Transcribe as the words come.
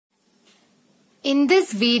In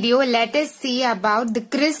this video, let us see about the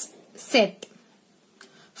CRISP set.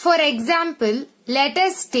 For example, let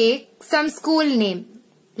us take some school name.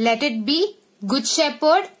 Let it be Good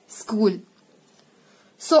Shepherd School.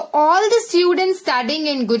 So all the students studying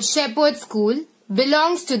in Good Shepherd School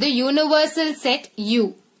belongs to the universal set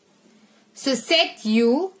U. So set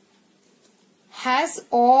U has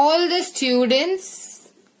all the students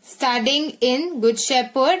studying in Good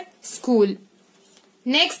Shepherd School.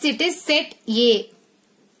 Next it is set A.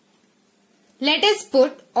 Let us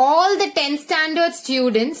put all the 10th standard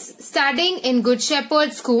students studying in Good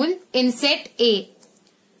Shepherd School in set A.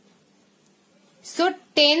 So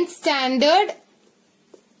 10th standard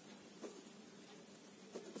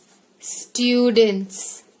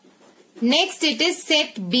students. Next it is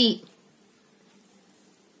set B.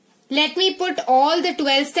 Let me put all the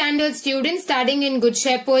 12th standard students studying in Good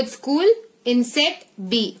Shepherd School in set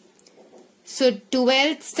B. So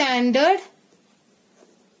 12th standard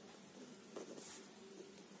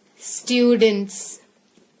students.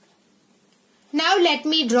 Now let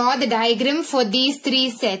me draw the diagram for these three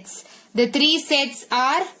sets. The three sets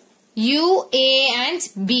are U, A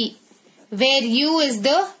and B, where U is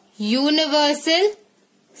the universal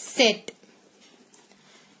set.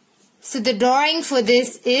 So the drawing for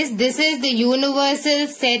this is the universal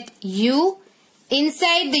set U.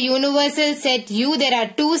 Inside the universal set U there are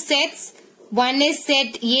two sets. One is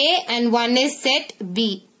set A and one is set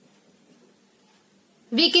B.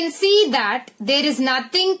 We can see that there is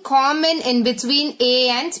nothing common in between A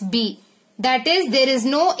and B. That is, there is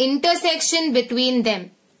no intersection between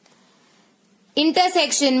them.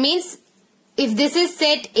 Intersection means if this is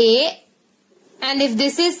set A and if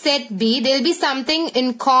this is set B, there will be something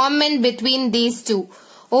in common between these two.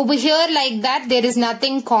 Over here like that, there is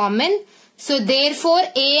nothing common. So therefore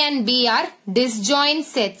A and B are disjoint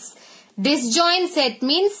sets. Disjoint set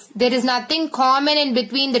means there is nothing common in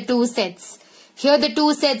between the two sets. Here the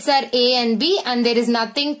two sets are A and B and there is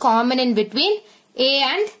nothing common in between A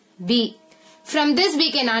and B. From this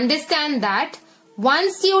we can understand that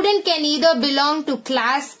one student can either belong to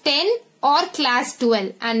class 10 or class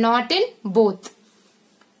 12 and not in both.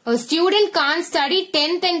 A student can't study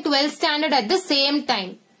 10th and 12th standard at the same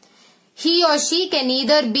time. He or she can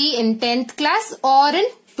either be in 10th class or in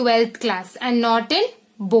 12th class and not in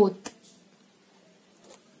both.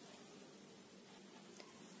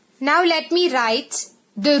 Now let me write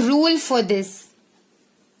the rule for this.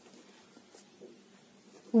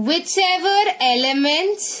 Whichever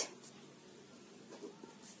element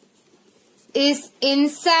is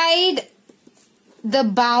inside the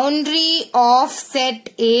boundary of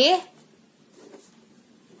set A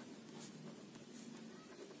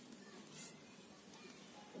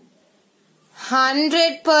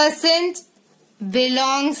 %,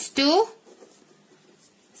 belongs to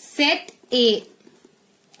set A.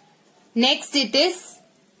 Next it is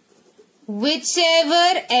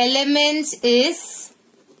whichever element is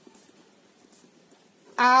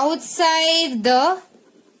outside the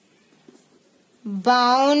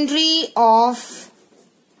boundary of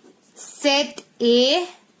set A,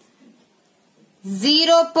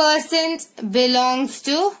 0% belongs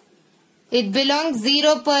to, it belongs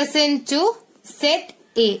 0% to set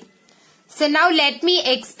A. So now let me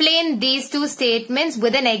explain these two statements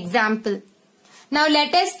with an example. Now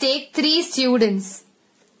let us take three students.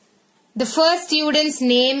 The first student's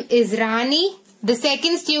name is Rani, the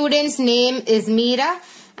second student's name is Meera,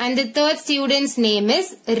 and the third student's name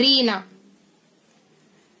is Reena.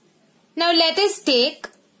 Now let us take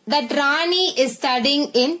that Rani is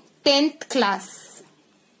studying in 10th class.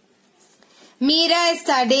 Meera is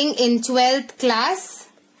studying in 12th class.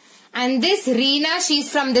 And this Reena,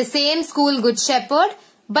 she's from the same school, Good Shepherd,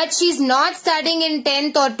 but she's not studying in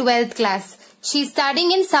 10th or 12th class. She's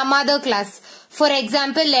studying in some other class. For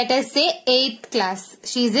example, let us say 8th class.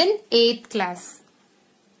 She's in 8th class.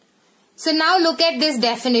 So now look at this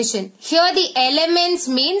definition. Here the elements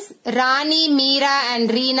means Rani, Meera and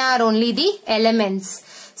Reena are only the elements.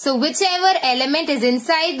 So whichever element is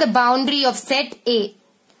inside the boundary of set A.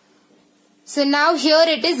 So now here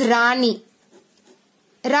it is Rani.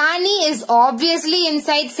 Rani is obviously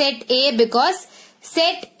inside set A because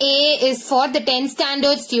set A is for the 10th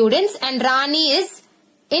standard students and Rani is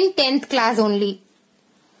in 10th class only.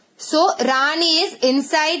 So Rani is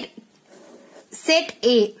inside set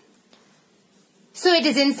A. So it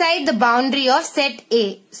is inside the boundary of set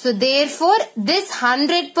A. So therefore this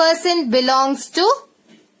 100% belongs to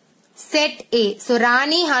set A. So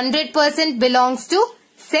Rani 100% belongs to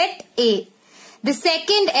set A. The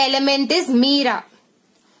second element is Meera.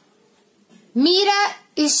 Meera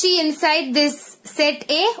Is she inside this set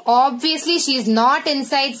A? Obviously she is not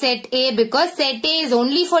inside set A because set A is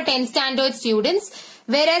only for 10th standard students,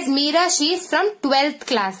 whereas Meera, she is from 12th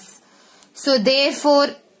class. So therefore,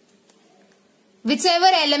 whichever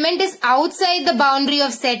element is outside the boundary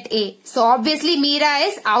of set A. So obviously Meera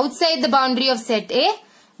is outside the boundary of set A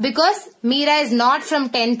because Meera is not from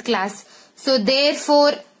 10th class. So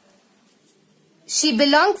therefore, she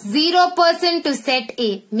belongs 0% to set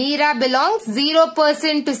A. Meera belongs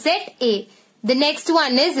 0% to set A. The next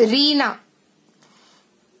one is Reena.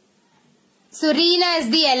 So Reena is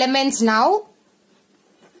the element now.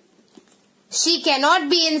 She cannot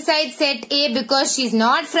be inside set A because she is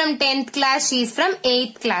not from 10th class. She is from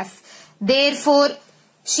 8th class. Therefore,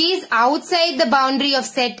 she is outside the boundary of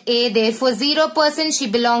set A. Therefore, 0%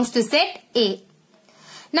 she belongs to set A.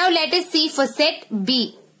 Now let us see for set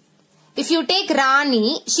B. If you take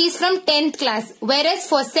Rani, she is from 10th class. Whereas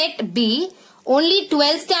for set B, only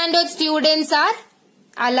 12th standard students are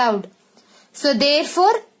allowed. So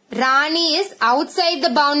therefore, Rani is outside the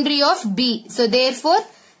boundary of B. So therefore,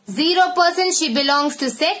 0% she belongs to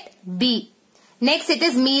set B. Next it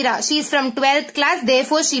is Meera. She is from 12th class.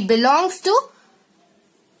 Therefore, she belongs to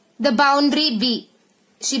the boundary B.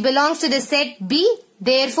 She belongs to the set B.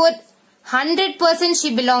 Therefore, 100%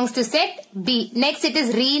 she belongs to set B. Next it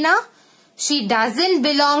is Reena. She doesn't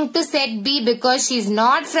belong to set B because she is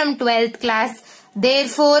not from 12th class.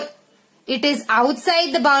 Therefore, it is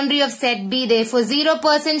outside the boundary of set B. Therefore,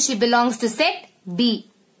 0% she belongs to set B.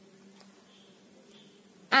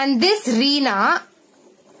 And this Reena,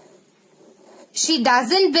 she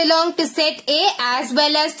doesn't belong to set A as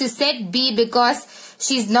well as to set B because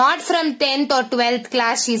she is not from 10th or 12th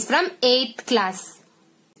class. She is from 8th class.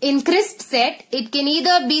 In crisp set, it can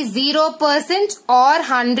either be 0% or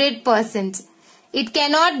 100%. It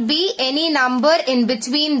cannot be any number in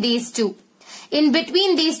between these two. In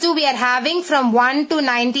between these two, we are having from 1 to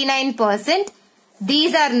 99%.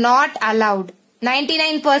 These are not allowed.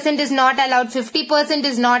 99% is not allowed. 50%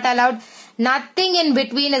 is not allowed. Nothing in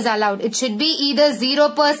between is allowed. It should be either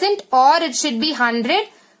 0% or it should be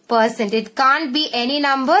 100%. It can't be any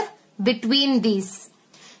number between these.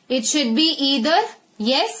 It should be either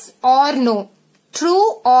yes or no,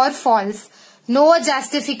 true or false. No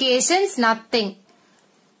justifications, nothing.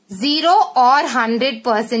 0 or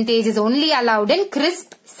 100% is only allowed in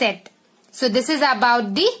crisp set. So this is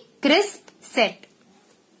about the crisp set.